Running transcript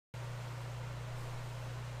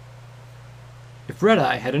If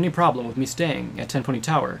Red-Eye had any problem with me staying at Tenpenny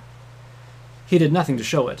Tower, he did nothing to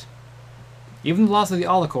show it. Even the loss of the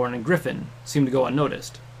Alicorn and Griffin seemed to go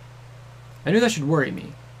unnoticed. I knew that should worry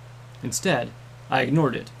me. Instead, I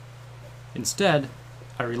ignored it. Instead,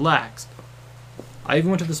 I relaxed. I even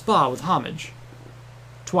went to the spa with Homage.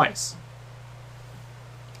 Twice.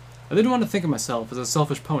 I didn't want to think of myself as a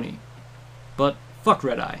selfish pony, but fuck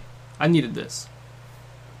Red-Eye. I needed this.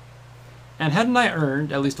 And hadn't I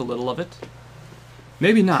earned at least a little of it?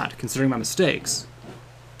 Maybe not, considering my mistakes.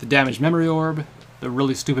 The damaged memory orb, the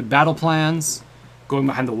really stupid battle plans, going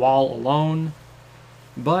behind the wall alone.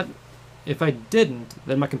 But if I didn't,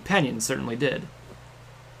 then my companions certainly did.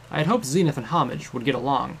 I had hoped Zenith and Homage would get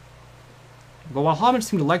along. But while Homage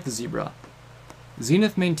seemed to like the zebra,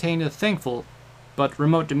 Zenith maintained a thankful but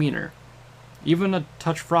remote demeanor, even a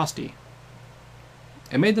touch frosty.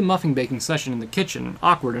 It made the muffin baking session in the kitchen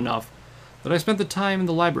awkward enough that I spent the time in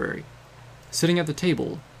the library, sitting at the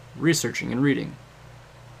table, researching and reading.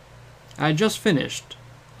 I had just finished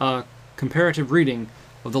a comparative reading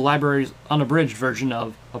of the library's unabridged version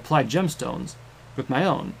of Applied Gemstones with my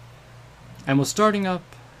own, and was starting up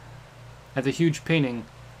at the huge painting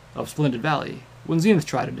of Splendid Valley when Zenith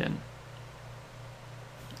trotted in.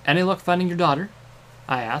 "Any luck finding your daughter?"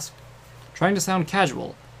 I asked, trying to sound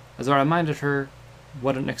casual as I reminded her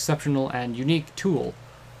what an exceptional and unique tool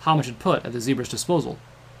Homage had put at the zebra's disposal.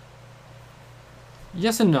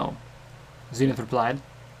 "Yes and no," Zenith replied.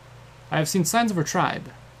 "I have seen signs of her tribe.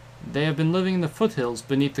 They have been living in the foothills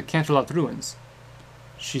beneath the Canterlot ruins,"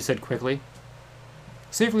 she said quickly.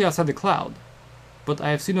 "Safely outside the cloud, but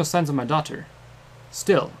I have seen no signs of my daughter.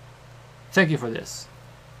 Still, thank you for this."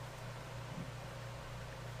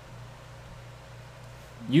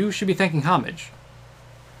 "You should be thanking Homage."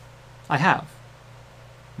 "I have."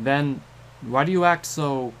 "Then, why do you act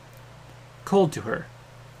so cold to her?"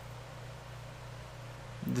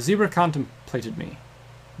 The zebra contemplated me,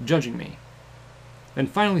 judging me, then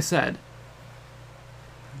finally said,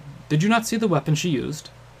 "Did you not see the weapon she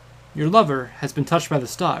used? Your lover has been touched by the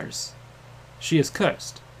stars. She is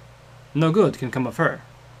cursed. No good can come of her."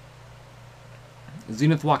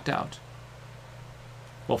 Zenith walked out.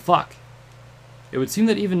 Well, fuck. It would seem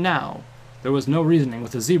that even now, there was no reasoning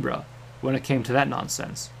with the zebra when it came to that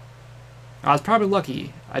nonsense. I was probably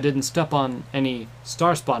lucky I didn't step on any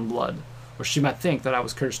Starspawn blood, or she might think that I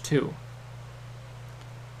was cursed too.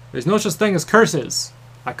 "There's no such thing as curses,"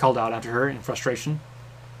 I called out after her in frustration.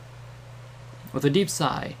 With a deep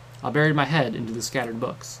sigh, I buried my head into the scattered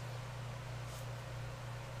books.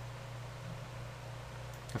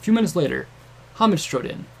 A few minutes later, Homage strode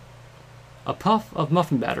in, a puff of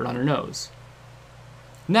muffin batter on her nose.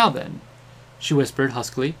 "Now then," she whispered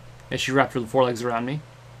huskily as she wrapped her forelegs around me.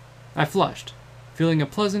 I flushed, feeling a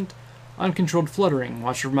pleasant, uncontrolled fluttering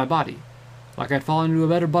wash over my body, like I'd fallen into a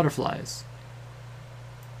bed of butterflies.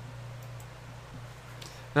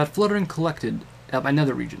 That fluttering collected at my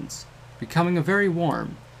nether regions, becoming a very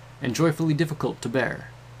warm and joyfully difficult to bear.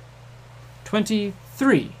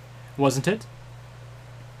 23, wasn't it?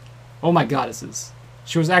 Oh my goddesses,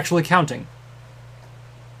 she was actually counting.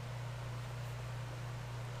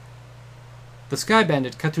 The Sky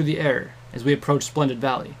Bandit cut through the air as we approached Splendid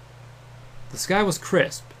Valley. The sky was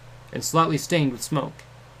crisp and slightly stained with smoke.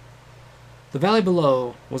 The valley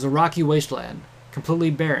below was a rocky wasteland,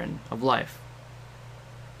 completely barren of life.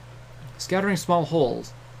 Scattering small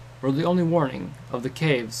holes were the only warning of the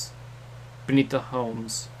caves beneath the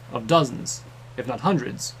homes of dozens, if not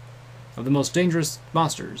hundreds, of the most dangerous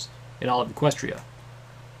monsters in all of Equestria.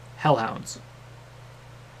 Hellhounds.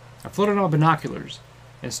 I floated on my binoculars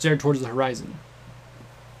and stared towards the horizon.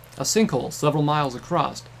 A sinkhole several miles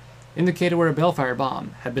across indicated where a Bellfire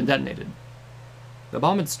bomb had been detonated. The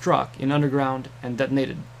bomb had struck in underground and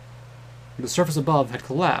detonated. The surface above had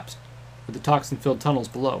collapsed, with the toxin-filled tunnels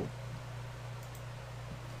below.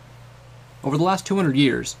 Over the last 200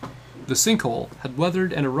 years, the sinkhole had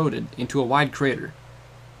weathered and eroded into a wide crater.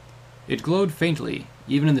 It glowed faintly,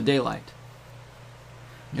 even in the daylight,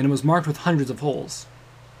 and it was marked with hundreds of holes.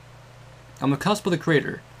 On the cusp of the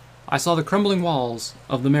crater, I saw the crumbling walls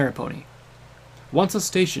of the everypony. Once a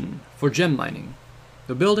station for gem mining,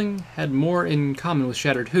 the building had more in common with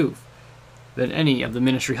Shattered Hoof than any of the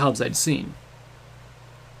Ministry hubs I'd seen.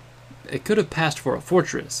 It could have passed for a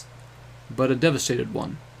fortress, but a devastated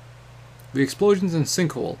one. The explosions in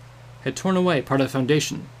Sinkhole had torn away part of the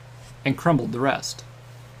foundation and crumbled the rest.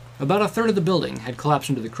 About a third of the building had collapsed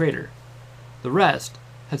into the crater. The rest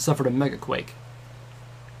had suffered a megaquake.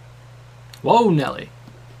 Whoa, Nelly.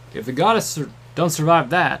 If the goddess don't survive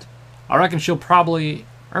that, I reckon she'll probably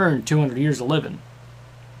earn 200 years of living.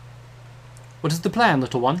 What is the plan,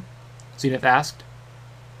 little one? Zenith asked.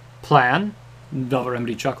 Plan? Velvet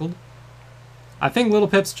Remedy chuckled. I think Little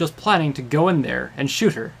Pip's just planning to go in there and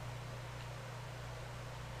shoot her.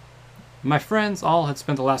 My friends all had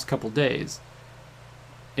spent the last couple days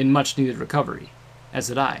in much-needed recovery, as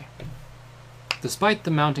had I. Despite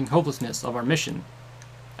the mounting hopelessness of our mission,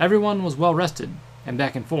 everyone was well-rested and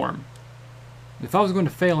back in form. If I was going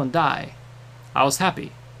to fail and die, I was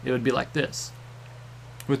happy it would be like this.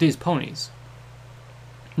 With these ponies.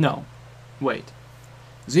 No, wait.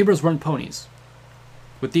 Zebras weren't ponies.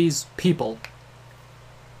 With these people.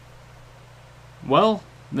 Well,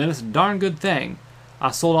 then it's a darn good thing I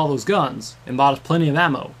sold all those guns and bought us plenty of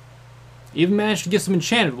ammo. Even managed to get some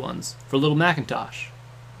enchanted ones for little Macintosh.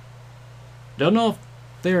 Don't know if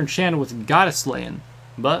they're enchanted with goddess slaying,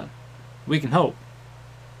 but we can hope.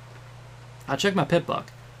 I checked my pit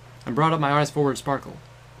buck and brought up my eyes forward sparkle.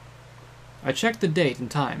 I checked the date and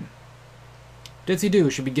time. Ditsy Doo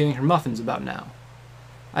should be getting her muffins about now.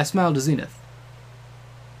 I smiled to Zenith.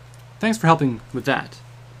 Thanks for helping with that.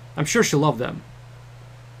 I'm sure she'll love them.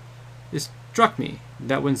 It struck me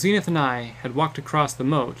that when Zenith and I had walked across the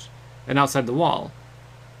moat and outside the wall,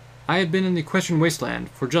 I had been in the Equestrian wasteland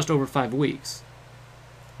for just over 5 weeks.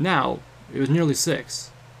 Now, it was nearly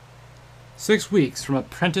 6. 6 weeks from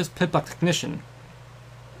apprentice pitbuck technician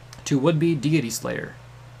to would-be deity slayer.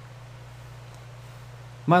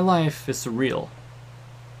 My life is surreal.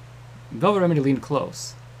 Velvet Remedy leaned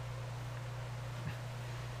close.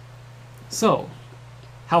 So,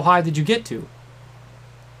 how high did you get to?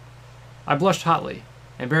 I blushed hotly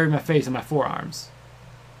and buried my face in my forearms.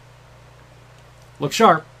 Look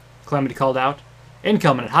sharp, Calamity called out.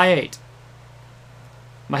 Incoming at high 8.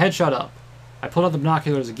 My head shot up. I pulled out the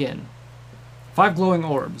binoculars again. 5 glowing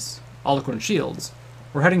orbs, Alicorn shields,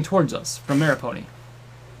 were heading towards us from everypony.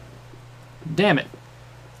 Damn it.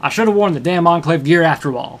 I should have worn the damn Enclave gear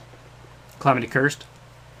after all, Calamity cursed.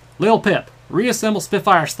 Lil Pip, reassemble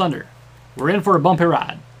Spitfire's thunder. We're in for a bumpy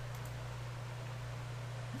ride.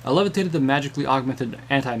 I levitated the magically augmented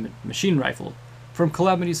anti-machine rifle from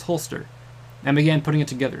Calamity's holster and began putting it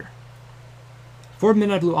together. 4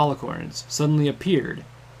 midnight blue alicorns suddenly appeared,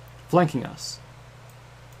 flanking us.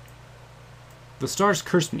 The stars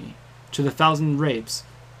cursed me to the 1,000 rapes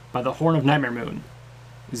by the horn of Nightmare Moon,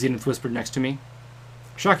 Zenith whispered next to me,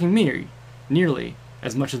 shocking me nearly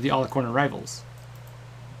as much as the alicorn rivals.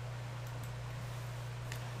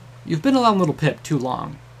 You've been around Little Pip too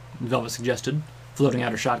long, Velvet suggested, floating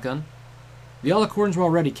out her shotgun. The alicorns were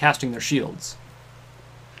already casting their shields.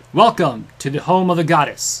 Welcome to the home of the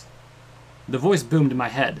goddess! The voice boomed in my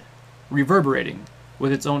head, reverberating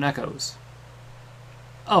with its own echoes.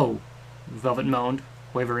 Oh, Velvet moaned,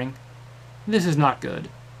 wavering. This is not good.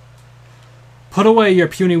 Put away your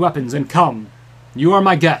puny weapons and come. You are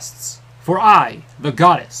my guests, for I, the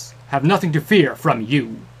goddess, have nothing to fear from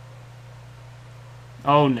you.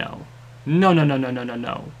 Oh no. No, no, no, no, no, no,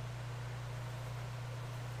 no.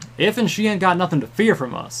 If and she ain't got nothing to fear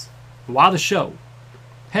from us, why the show?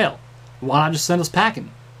 Hell, why not just send us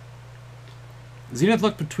packing? Zenith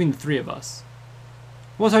looked between the 3 of us.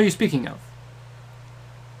 What are you speaking of?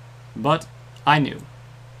 But I knew.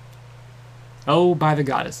 Oh, by the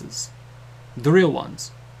goddesses. The real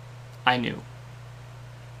ones. I knew.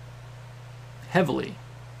 Heavily,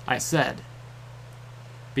 I said.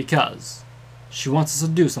 Because she wants us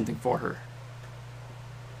to do something for her.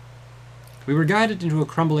 We were guided into a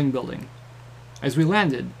crumbling building. As we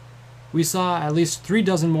landed, we saw at least 3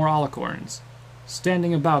 dozen more alicorns,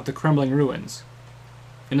 standing about the crumbling ruins.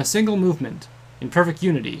 In a single movement, in perfect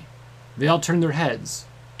unity, they all turned their heads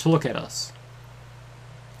to look at us.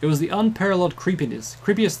 It was the unparalleled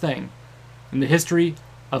creepiest thing in the history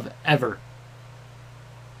of ever.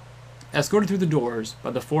 Escorted through the doors by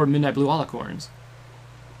the 4 midnight blue alicorns,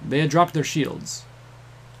 they had dropped their shields.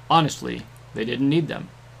 Honestly, they didn't need them.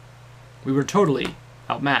 We were totally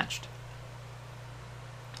outmatched.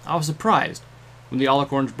 I was surprised when the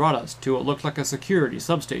alicorns brought us to what looked like a security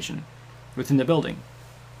substation within the building.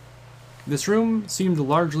 This room seemed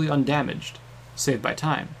largely undamaged, save by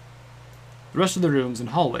time. The rest of the rooms and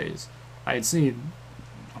hallways I had seen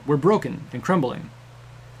were broken and crumbling,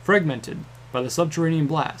 fragmented by the subterranean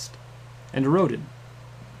blast, and eroded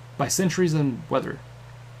by centuries and weather.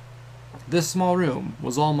 This small room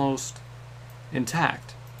was almost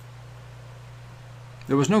intact.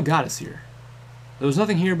 There was no goddess here. There was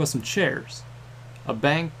nothing here but some chairs, a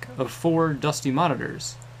bank of 4 dusty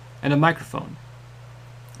monitors, and a microphone,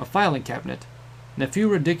 a filing cabinet, and a few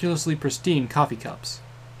ridiculously pristine coffee cups.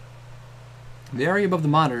 The area above the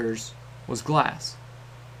monitors was glass,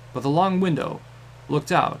 but the long window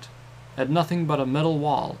looked out at nothing but a metal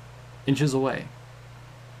wall inches away.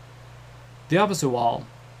 The opposite wall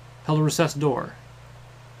held a recessed door,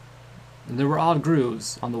 and there were odd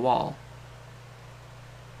grooves on the wall.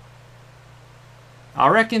 "I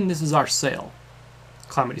reckon this is our cell,"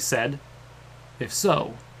 Calamity said. "If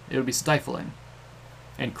so, it would be stifling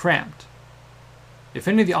and cramped if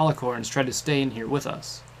any of the alicorns tried to stay in here with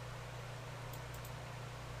us."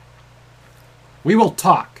 "We will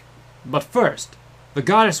talk, but first, the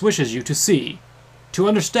goddess wishes you to see, to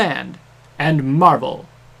understand, and marvel."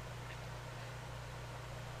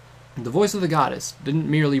 The voice of the goddess didn't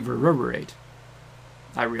merely reverberate,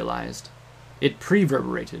 I realized. It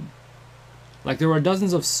preverberated. Like there were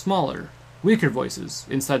dozens of smaller, weaker voices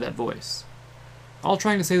inside that voice, all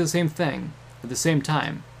trying to say the same thing at the same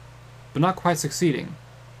time, but not quite succeeding.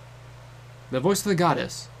 The voice of the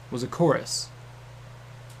goddess was a chorus.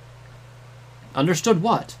 "Understood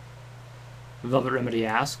what?" Velvet Remedy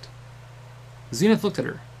asked. Zenith looked at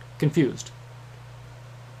her, confused.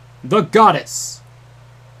 "The goddess!"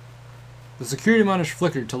 The security monitors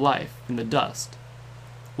flickered to life in the dust.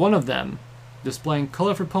 One of them, displaying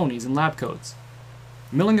colorful ponies in lab coats,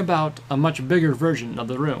 milling about a much bigger version of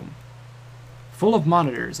the room, full of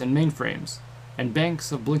monitors and mainframes, and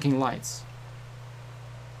banks of blinking lights.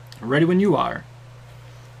 "Ready when you are,"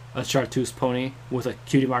 a chartreuse pony with a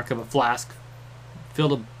cutie mark of a flask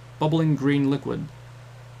filled a bubbling green liquid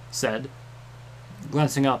said,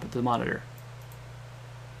 glancing up at the monitor.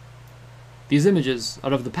 "These images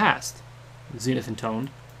are of the past," Zenith intoned.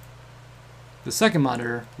 The second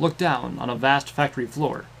monitor looked down on a vast factory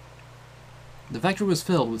floor. The factory was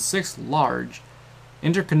filled with 6 large,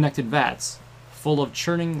 interconnected vats full of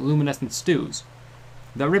churning luminescent stews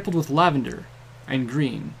that rippled with lavender and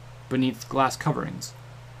green beneath glass coverings.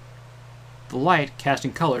 The light,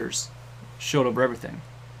 casting colors, showed over everything.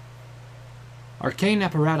 Arcane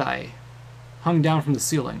apparati hung down from the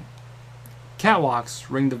ceiling. Catwalks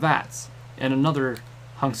ringed the vats, and another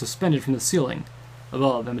hung suspended from the ceiling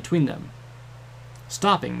above and between them,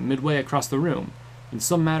 stopping midway across the room in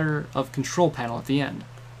some matter of control panel at the end.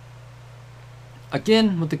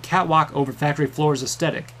 Again with the catwalk over factory floors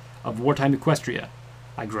aesthetic of wartime Equestria,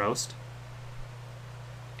 I groused.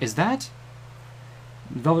 "Is that?"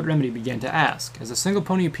 Velvet Remedy began to ask as a single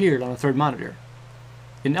pony appeared on the third monitor.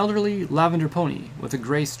 An elderly lavender pony with a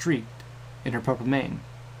gray streak in her purple mane.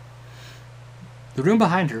 The room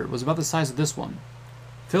behind her was about the size of this one,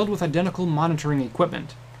 filled with identical monitoring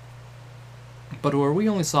equipment. But where we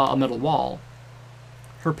only saw a metal wall,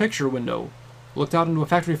 her picture window looked out into a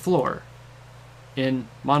factory floor in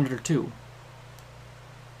Monitor 2.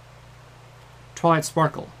 Twilight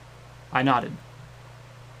Sparkle. I nodded.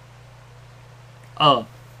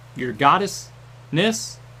 Your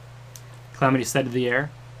goddess-ness?" Calamity said to the air,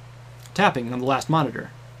 tapping on the last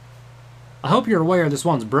monitor. "I hope you're aware this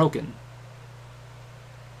one's broken."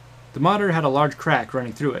 The monitor had a large crack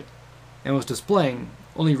running through it, and was displaying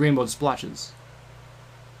only rainbowed splotches.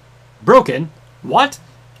 "Broken? What?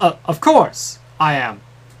 Of course! I am.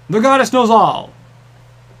 The goddess knows all!"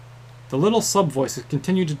 The little sub-voices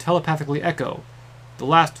continued to telepathically echo the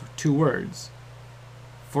last 2 words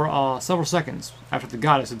for several seconds after the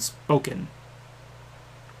goddess had spoken.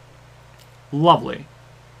 "Lovely,"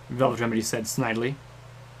 Velvet Remedy said snidely.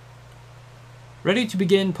 "Ready to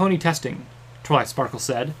begin pony testing," Twilight Sparkle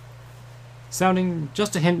said, sounding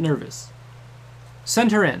just a hint nervous.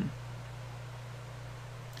 "Send her in."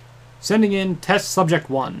 "Sending in test subject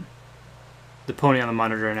 1, the pony on the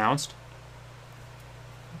monitor announced.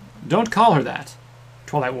 "Don't call her that,"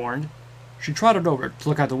 Twilight warned. She trotted over to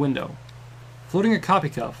look out the window, floating a coffee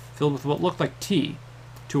cup filled with what looked like tea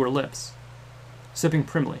to her lips, sipping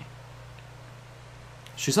primly.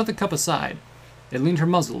 She set the cup aside and leaned her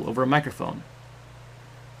muzzle over a microphone.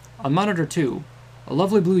 On Monitor 2, a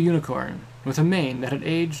lovely blue unicorn with a mane that had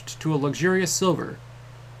aged to a luxurious silver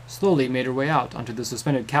slowly made her way out onto the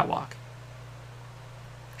suspended catwalk.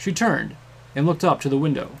 She turned and looked up to the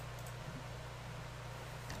window.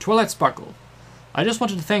 "Twilight Sparkle, I just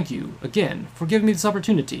wanted to thank you again for giving me this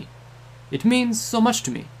opportunity. It means so much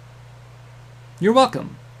to me." "You're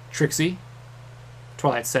welcome, Trixie,"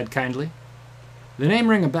 Twilight said kindly. The name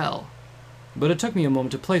rang a bell, but it took me a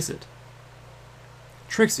moment to place it.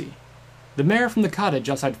 Trixie, the mare from the cottage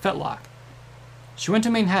outside Fetlock. She went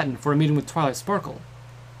to Manhattan for a meeting with Twilight Sparkle,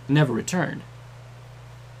 and never returned.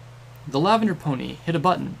 The lavender pony hit a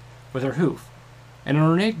button with her hoof, and an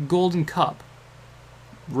ornate golden cup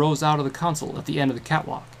rose out of the console at the end of the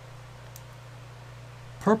catwalk.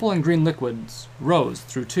 Purple and green liquids rose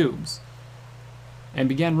through tubes and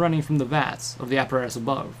began running from the vats of the apparatus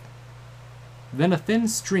above. Then a thin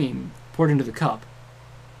stream poured into the cup.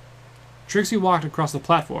 Trixie walked across the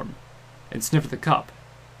platform and sniffed at the cup.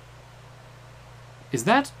 Is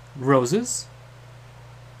that roses?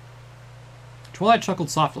 Twilight chuckled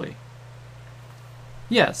softly.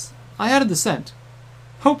 Yes, I added the scent.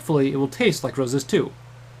 Hopefully it will taste like roses too.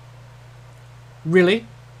 Really?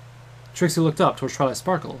 Trixie looked up towards Twilight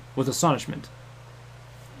Sparkle with astonishment.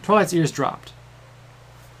 Twilight's ears dropped.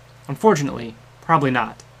 Unfortunately, probably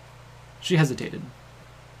not. She hesitated.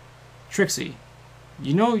 Trixie,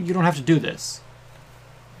 you know you don't have to do this.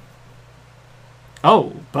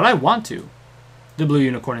 Oh, but I want to, the Blue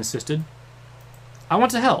Unicorn insisted. I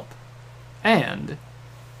want to help. And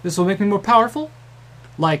this will make me more powerful?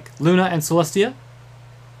 Like Luna and Celestia?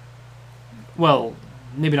 Well,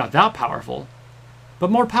 maybe not that powerful,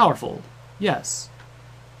 but more powerful, yes.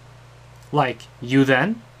 Like you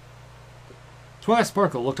then? Twilight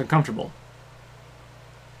Sparkle looked uncomfortable.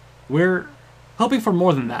 We're hoping for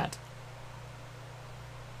more than that.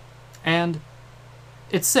 And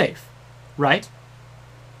it's safe, right?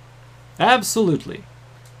 Absolutely,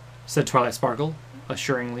 said Twilight Sparkle,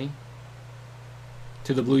 assuringly,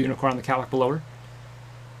 to the Blue Unicorn on the catwalk below her.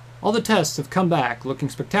 All the tests have come back looking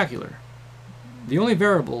spectacular. The only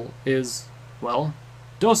variable is, well,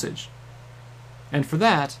 dosage. And for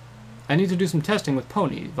that, I need to do some testing with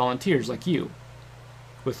pony volunteers like you.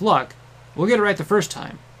 With luck, we'll get it right the first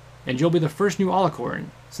time, and you'll be the first new alicorn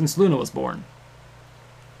since Luna was born.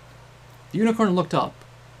 The unicorn looked up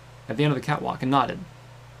at the end of the catwalk and nodded,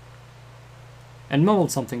 and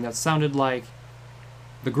mumbled something that sounded like,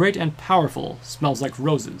 "The great and powerful smells like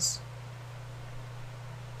roses."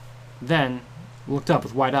 Then looked up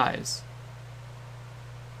with wide eyes.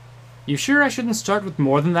 You sure I shouldn't start with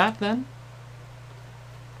more than that, then?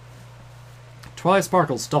 Twilight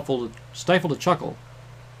Sparkle stifled a chuckle.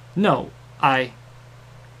 No, on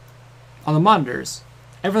the monitors,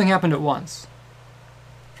 everything happened at once.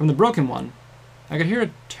 From the broken one, I could hear a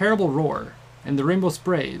terrible roar, and the rainbow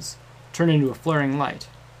sprays turned into a flaring light.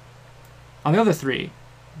 On the other three,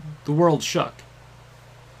 the world shook.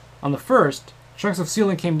 On the first, chunks of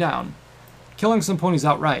ceiling came down, killing some ponies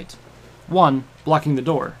outright, one blocking the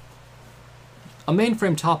door. A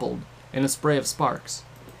mainframe toppled in a spray of sparks.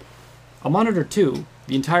 On monitor 2,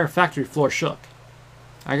 the entire factory floor shook.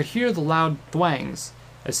 I could hear the loud thwangs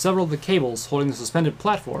as several of the cables holding the suspended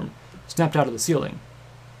platform snapped out of the ceiling.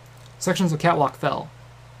 Sections of catwalk fell.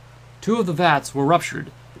 2 of the vats were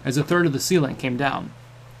ruptured as a third of the ceiling came down,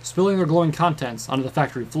 spilling their glowing contents onto the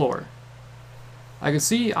factory floor. I could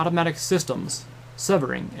see automatic systems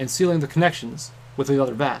severing and sealing the connections with the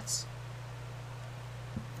other vats.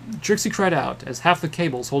 Trixie cried out as half the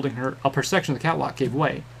cables holding her up her section of the catwalk gave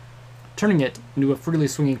way, turning it into a freely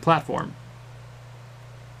swinging platform.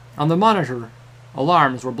 On the monitor,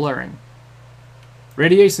 alarms were blaring.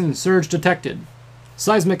 Radiation surge detected.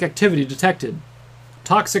 Seismic activity detected.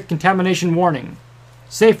 Toxic contamination warning.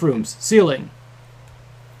 Safe rooms sealing.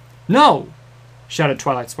 No! Shouted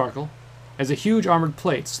Twilight Sparkle, as a huge armored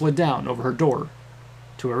plate slid down over her door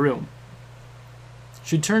to her room.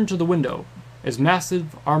 She turned to the window as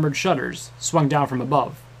massive armored shutters swung down from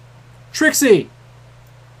above. Trixie!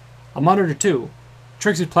 On monitor 2,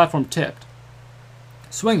 Trixie's platform tipped,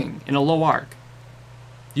 swinging in a low arc.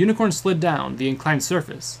 The unicorn slid down the inclined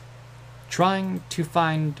surface, trying to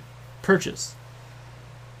find purchase,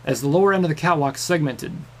 as the lower end of the catwalk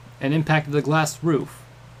segmented and impacted the glass roof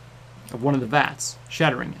of one of the vats,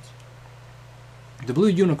 shattering it. The blue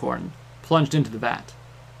unicorn plunged into the vat.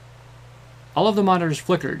 All of the monitors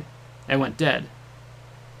flickered and went dead.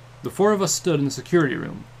 The 4 of us stood in the security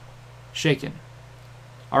room, shaken,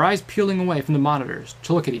 our eyes peeling away from the monitors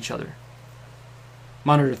to look at each other.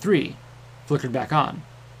 Monitor 3 flickered back on.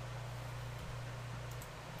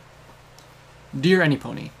 Dear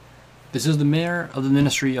Anypony, this is the Mayor of the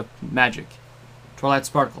Ministry of Magic, Twilight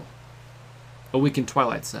Sparkle. A weakened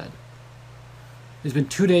Twilight said. It's been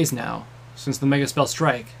 2 days now since the Mega Spell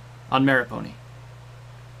strike on Maripony.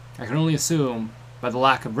 I can only assume, by the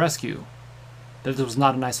lack of rescue, that this was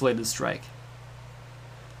not an isolated strike.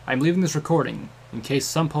 I am leaving this recording in case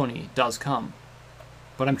some pony does come,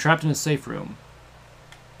 but I'm trapped in a safe room,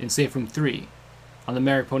 in Safe Room 3, on the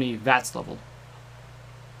Maripony VATS level.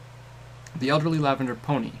 The elderly lavender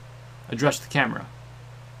pony addressed the camera.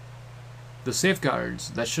 The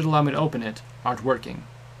safeguards that should allow me to open it aren't working,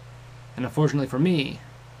 and unfortunately for me,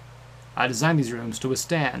 I designed these rooms to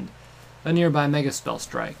withstand a nearby mega spell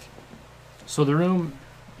strike, so the room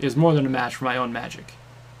is more than a match for my own magic.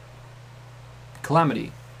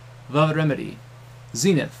 Calamity, Velvet Remedy,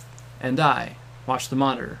 Zenith, and I watched the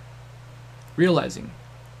monitor, realizing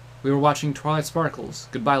we were watching Twilight Sparkle's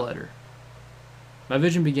goodbye letter. My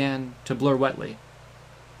vision began to blur wetly.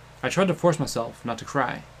 I tried to force myself not to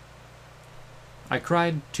cry. I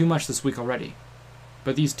cried too much this week already.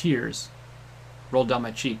 but these tears rolled down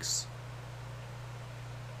my cheeks.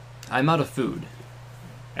 I am out of food,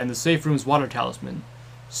 and the safe room's water talisman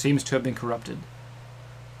seems to have been corrupted.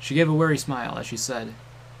 She gave a wary smile as she said,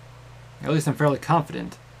 "At least I'm fairly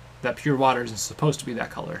confident that pure water isn't supposed to be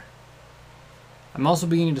that color. I'm also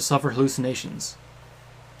beginning to suffer hallucinations.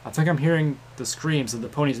 I think I'm hearing the screams of the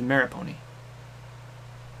ponies in everypony.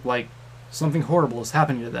 Like something horrible is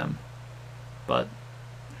happening to them. But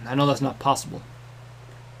I know that's not possible.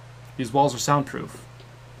 These walls are soundproof.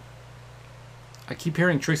 I keep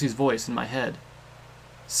hearing Trixie's voice in my head,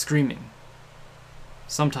 screaming.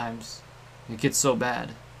 Sometimes it gets so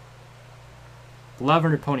bad." The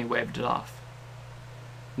lavender pony waved it off.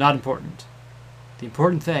 "Not important. The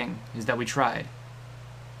important thing is that we tried.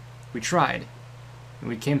 We tried, and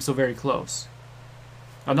we came so very close.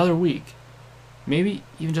 Another week, maybe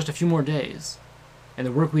even just a few more days, and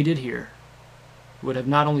the work we did here would have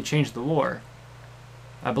not only changed the war,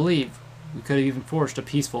 I believe we could have even forged a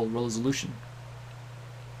peaceful resolution.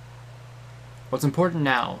 What's important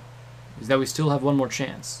now is that we still have one more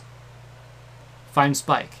chance. Find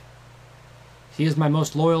Spike. He is my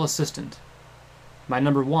most loyal assistant, my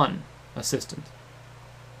 #1 assistant.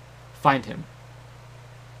 Find him."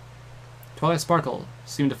 Twilight Sparkle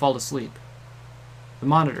seemed to fall asleep. The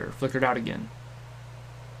monitor flickered out again.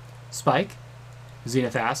 "Spike?"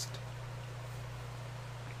 Zenith asked.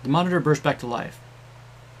 The monitor burst back to life.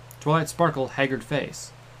 Twilight Sparkle's haggard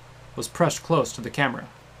face was pressed close to the camera.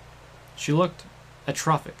 She looked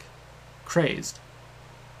atrophic, crazed.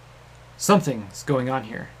 "Something's going on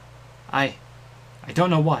here. I don't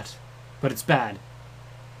know what, but it's bad.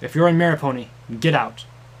 If you're in everypony, get out.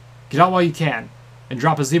 Get out while you can, and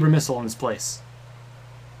drop a zebra missile on this place."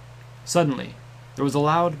 Suddenly, there was a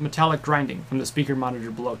loud, metallic grinding from the speaker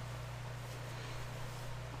monitor below.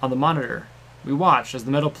 On the monitor, we watched as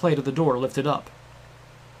the metal plate of the door lifted up.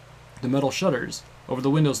 The metal shutters over the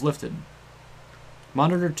windows lifted.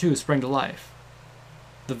 Monitor 2 sprang to life.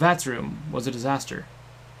 The VATS room was a disaster.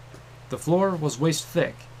 The floor was waist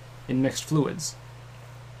thick in mixed fluids.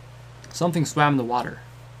 Something swam in the water.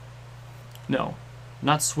 No,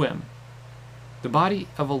 not swim. The body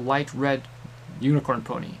of a light red unicorn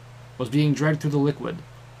pony was being dragged through the liquid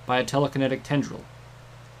by a telekinetic tendril.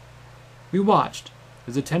 We watched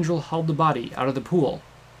as the tendril hauled the body out of the pool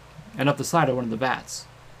and up the side of one of the vats.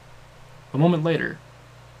 A moment later,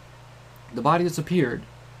 the body disappeared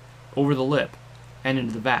over the lip and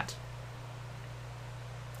into the vat.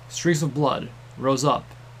 Streaks of blood rose up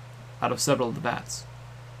out of several of the vats.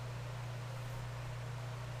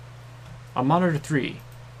 On monitor 3,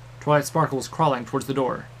 Twilight Sparkle was crawling towards the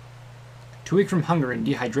door, too weak from hunger and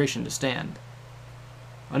dehydration to stand.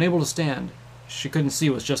 Unable to stand, she couldn't see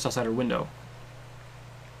what was just outside her window.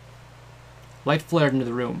 Light flared into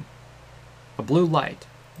the room. A blue light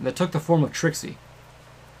that took the form of Trixie.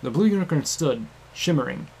 The blue unicorn stood,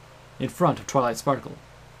 shimmering, in front of Twilight Sparkle.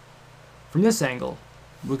 From this angle,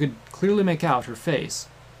 we could clearly make out her face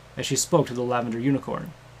as she spoke to the lavender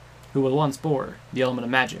unicorn, who once bore the element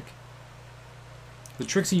of magic. The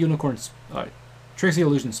Trixie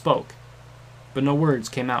illusion spoke, but no words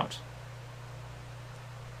came out.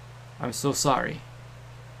 "I'm so sorry,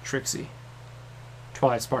 Trixie,"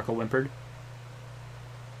 Twilight Sparkle whimpered.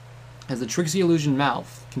 As the Trixie illusion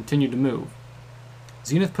mouth continued to move,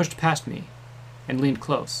 Zenith pushed past me and leaned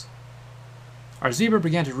close. Our zebra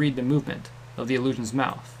began to read the movement of the illusion's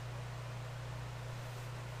mouth.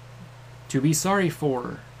 "To be sorry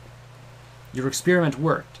for... Your experiment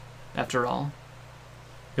worked, after all.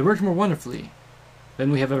 It worked more wonderfully than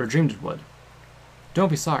we have ever dreamed it would. Don't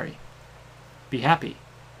be sorry. Be happy.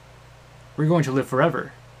 We're going to live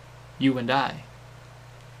forever, you and I."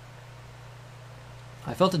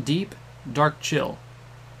 I felt a deep, dark chill,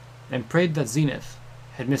 and prayed that Zenith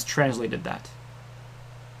had mistranslated that.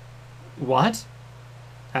 "What?"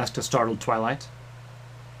 asked a startled Twilight.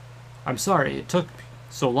 "I'm sorry it took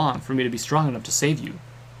so long for me to be strong enough to save you,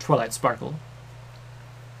 Twilight Sparkle."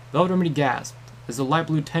 Velvet Remedy gasped as the light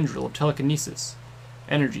blue tendril of telekinesis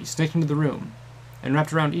energy snaked into the room and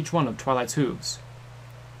wrapped around each one of Twilight's hooves.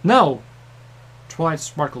 "No!" Twilight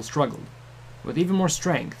Sparkle struggled, with even more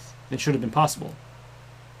strength than should have been possible.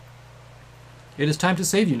 "It is time to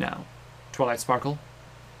save you now, Twilight Sparkle,"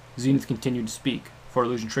 Zenith continued to speak for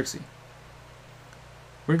Illusion Trixie.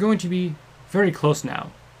 "We're going to be very close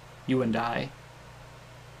now, you and I."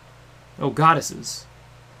 "Oh, goddesses,"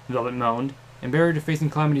 Velvet moaned, and buried her face in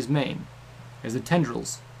Calamity's mane, as the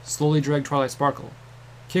tendrils slowly dragged Twilight Sparkle,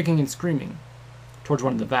 kicking and screaming, towards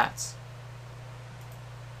one of the vats.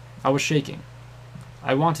 I was shaking.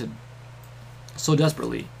 I wanted, so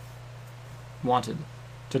desperately,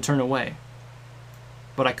 to turn away.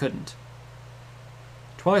 but I couldn't.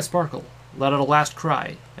 Twilight Sparkle let out a last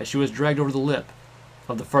cry as she was dragged over the lip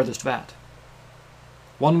of the farthest vat.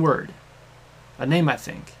 One word. A name, I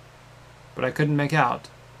think, but I couldn't make out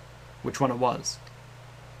which one it was.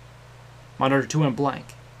 My other two went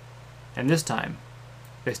blank, and this time,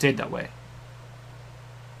 they stayed that way.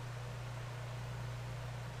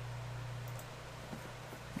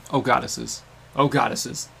 Oh goddesses. Oh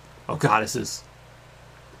goddesses. Oh goddesses.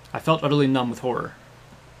 I felt utterly numb with horror.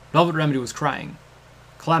 Velvet Remedy was crying.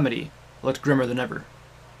 Calamity looked grimmer than ever.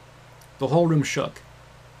 The whole room shook,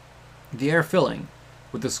 the air filling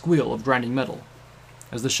with the squeal of grinding metal,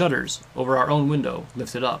 as the shutters over our own window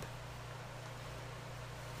lifted up.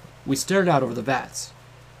 We stared out over the vats.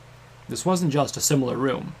 This wasn't just a similar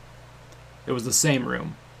room. It was the same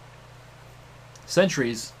room.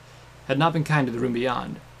 Centuries had not been kind to the room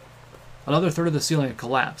beyond. Another third of the ceiling had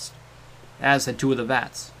collapsed, as had two of the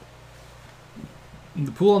vats.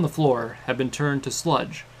 The pool on the floor had been turned to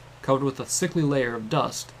sludge, covered with a sickly layer of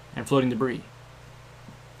dust and floating debris.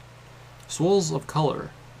 Swirls of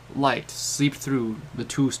color, light, seeped through the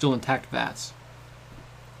two still intact vats.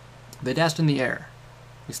 They danced in the air,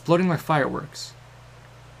 exploding like fireworks.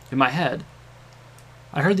 In my head,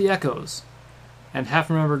 I heard the echoes and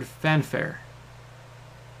half-remembered fanfare,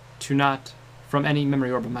 to not from any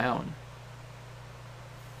memory orb of my own.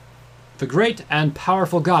 The great and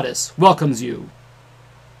powerful goddess welcomes you.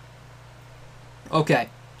 Okay,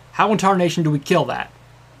 how in tarnation do we kill that?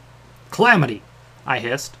 Calamity, I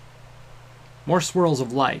hissed. More swirls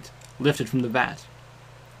of light lifted from the vat.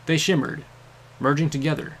 They shimmered, merging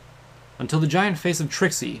together, until the giant face of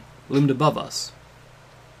Trixie loomed above us.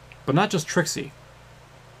 But not just Trixie.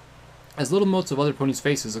 As little motes of other ponies'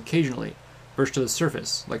 faces occasionally burst to the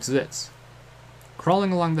surface like zits,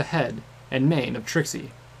 crawling along the head and mane of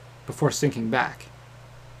Trixie before sinking back.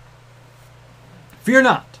 Fear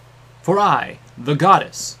not, for I, the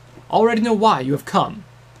goddess, already know why you have come.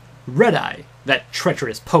 Red-Eye, that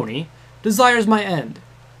treacherous pony, desires my end.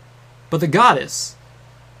 But the goddess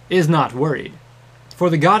is not worried, for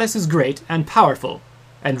the goddess is great and powerful,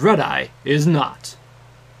 and Red-Eye is not.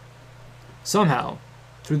 Somehow,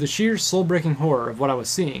 through the sheer soul-breaking horror of what I was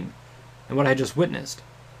seeing and what I had just witnessed,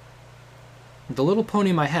 the little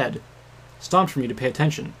pony in my head stomped for me to pay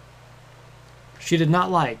attention. She did not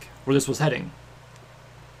like where this was heading.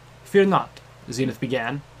 Fear not, Zenith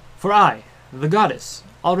began, for I, the goddess,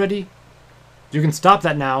 already... You can stop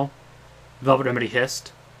that now, Velvet Remedy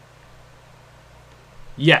hissed.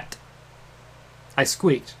 Yet. I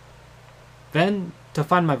squeaked. Then, to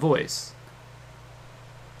find my voice.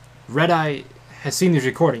 Red-Eye has seen these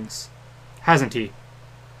recordings, hasn't he?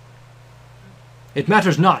 It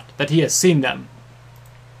matters not that he has seen them.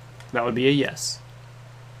 That would be a yes.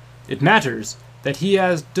 It matters that he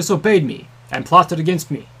has disobeyed me and plotted against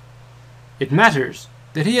me. It matters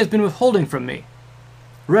that he has been withholding from me.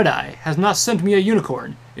 Red-Eye has not sent me a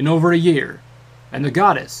unicorn in over a year, and the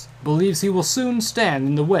goddess believes he will soon stand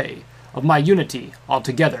in the way of my unity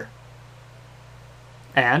altogether.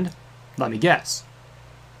 And, let me guess.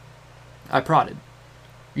 I prodded.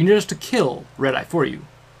 You need us to kill Red-Eye for you.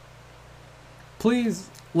 Please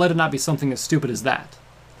let it not be something as stupid as that.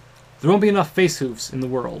 There won't be enough face hoofs in the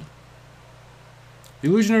world. The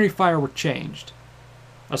illusionary firework changed.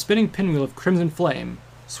 A spinning pinwheel of crimson flame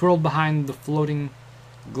swirled behind the floating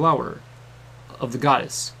glower of the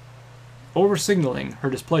goddess, over-signaling her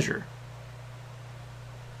displeasure.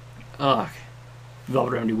 Ugh,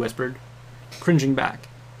 Velvet Remedy whispered, cringing back.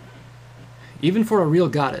 Even for a real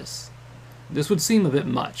goddess, this would seem a bit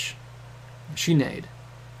much. She neighed.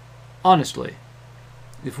 Honestly,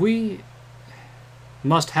 if we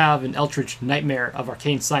must have an eldritch nightmare of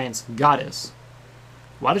arcane science goddess,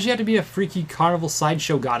 why does she have to be a freaky carnival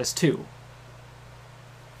sideshow goddess too?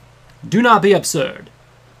 Do not be absurd.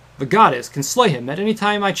 The goddess can slay him at any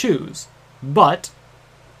time I choose, but...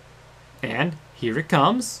 And here it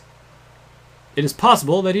comes. It is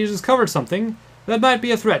possible that he has discovered something that might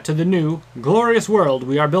be a threat to the new, glorious world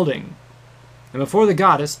we are building. And before the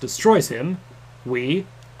goddess destroys him,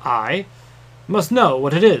 I, must know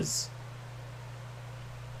what it is.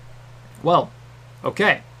 Well,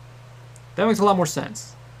 okay. That makes a lot more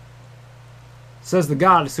sense. Says the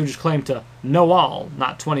goddess who just claimed to know all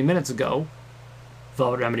not 20 minutes ago,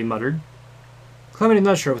 Velvet Remedy muttered. Calamity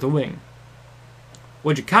nudged her with a wing.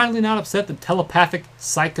 Would you kindly not upset the telepathic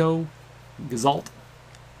psycho Gazalt?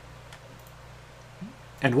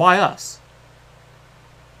 And why us?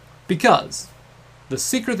 Because the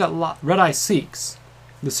secret that Red-Eye seeks,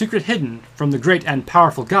 the secret hidden from the great and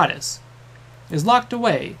powerful goddess, is locked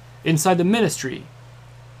away inside the ministry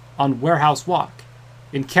on Warehouse Walk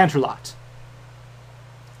in Canterlot.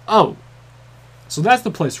 Oh, so that's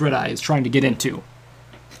the place Red Eye is trying to get into.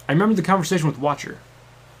 I remember the conversation with Watcher.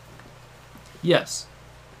 Yes,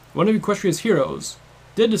 one of Equestria's heroes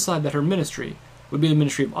did decide that her ministry would be the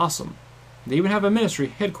Ministry of Awesome. They even have a ministry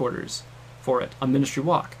headquarters for it on Ministry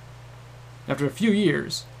Walk. After a few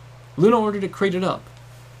years, Luna ordered it crated up,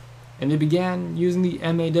 and they began using the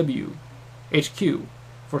MAW HQ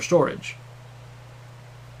for storage,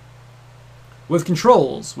 with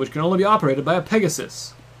controls which can only be operated by a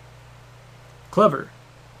Pegasus. Clever.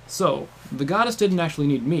 So, the goddess didn't actually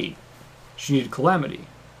need me. She needed Calamity.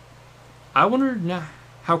 I wondered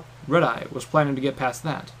how Red Eye was planning to get past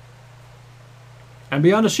that. And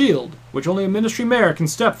beyond a shield, which only a Ministry Mare can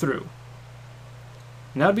step through.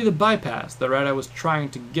 And that would be the bypass that Red Eye was trying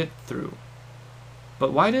to get through.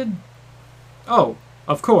 But why did... Oh,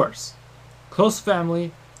 of course. Close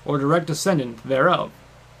family or direct descendant thereof.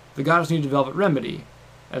 The goddess needed Velvet Remedy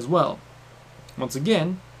as well. Once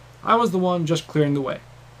again, I was the one just clearing the way.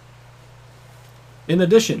 In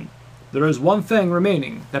addition, there is one thing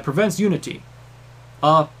remaining that prevents unity.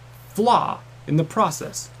 A flaw in the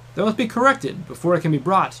process that must be corrected before it can be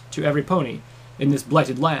brought to every pony in this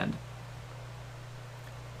blighted land.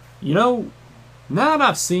 You know, now that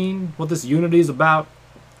I've seen what this unity is about,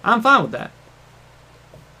 I'm fine with that.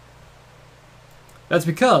 That's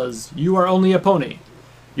because you are only a pony.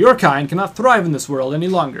 Your kind cannot thrive in this world any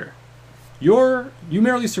longer. You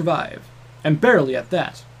merely survive, and barely at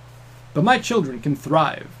that. But my children can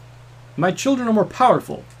thrive. My children are more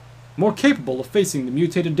powerful, more capable of facing the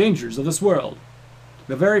mutated dangers of this world.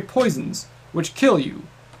 The very poisons which kill you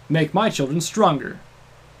make my children stronger.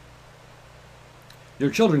 Your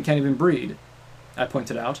children can't even breed, I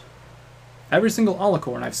pointed out. Every single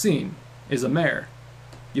alicorn I've seen is a mare.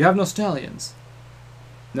 You have no stallions.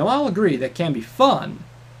 Now I'll agree that can be fun,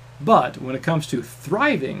 but when it comes to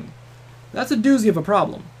thriving, that's a doozy of a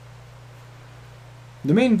problem.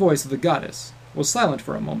 The main voice of the goddess was silent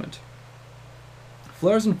for a moment.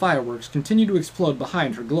 Flares and fireworks continued to explode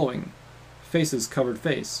behind her glowing, faces-covered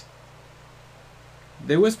face.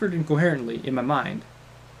 They whispered incoherently in my mind,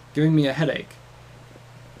 giving me a headache.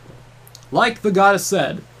 Like the goddess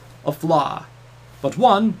said, a flaw, but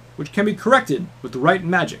one which can be corrected with the right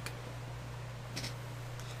magic.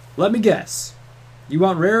 Let me guess. You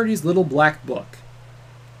want Rarity's little black book.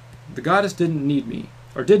 The goddess didn't need me,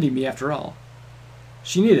 or did need me after all.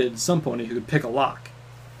 She needed some pony who could pick a lock.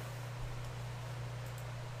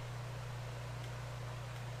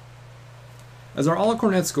 As our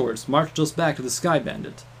alicorn escorts marched us back to the Sky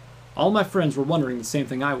Bandit, all my friends were wondering the same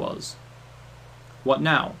thing I was. What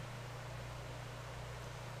now?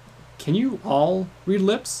 Can you all read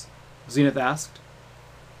lips? Zenith asked.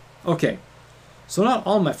 Okay, so not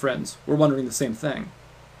all my friends were wondering the same thing.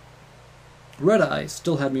 Red Eye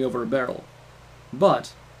still had me over a barrel,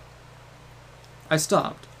 but I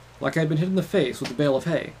stopped, like I'd been hit in the face with a bale of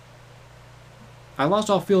hay. I lost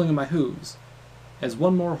all feeling in my hooves, as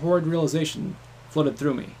one more horrid realization floated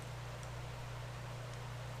through me.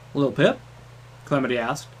 Lil Pip? Calamity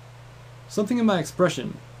asked. Something in my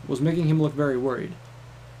expression was making him look very worried.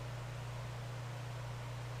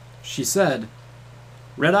 She said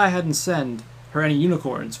Red Eye hadn't sent her any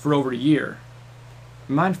unicorns for over a year.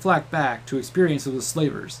 My mind flacked back to experiences with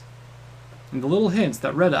slavers, and the little hints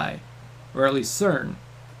that Red Eye, or at least CERN,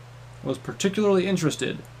 was particularly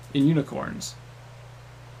interested in unicorns.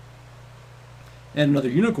 And another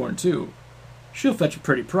unicorn, too. She'll fetch a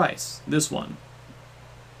pretty price, this one.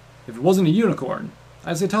 If it wasn't a unicorn,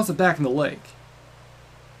 I'd say toss it back in the lake.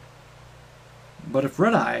 But if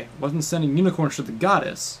Red Eye wasn't sending unicorns to the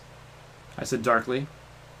goddess, I said darkly,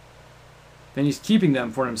 then he's keeping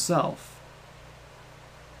them for himself.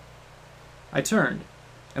 I turned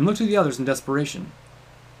and looked at the others in desperation.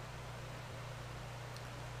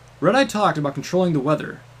 Red Eye talked about controlling the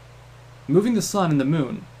weather, moving the sun and the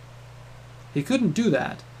moon. He couldn't do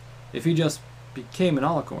that if he just became an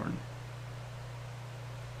alicorn.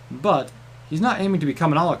 But he's not aiming to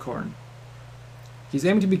become an alicorn. He's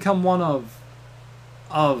aiming to become one of...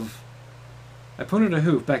 I pointed a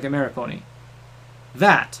hoof back at Maripony.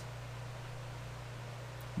 That!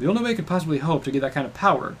 The only way I could possibly hope to get that kind of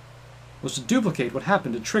power was to duplicate what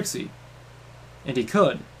happened to Trixie. And he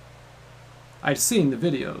could. I'd seen the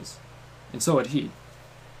videos, and so had he.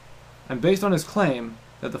 And based on his claim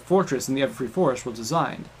that the fortress in the Everfree Forest was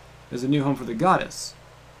designed as a new home for the goddess,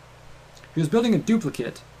 he was building a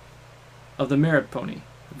duplicate of the Maripony,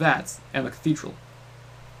 Vats, and the cathedral.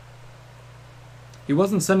 He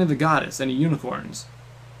wasn't sending the goddess any unicorns,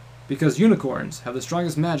 because unicorns have the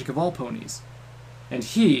strongest magic of all ponies, and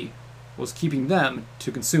he was keeping them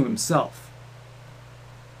to consume himself.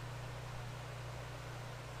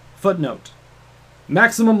 Footnote.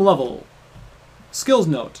 Maximum level. Skills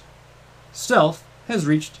note. Stealth has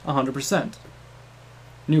reached 100%.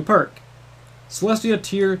 New perk. Celestia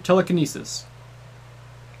tier telekinesis.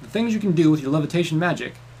 The things you can do with your levitation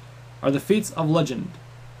magic are the feats of legend.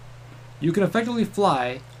 You can effectively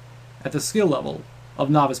fly at the skill level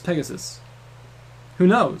of Novice Pegasus. Who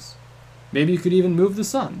knows? Maybe you could even move the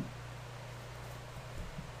sun.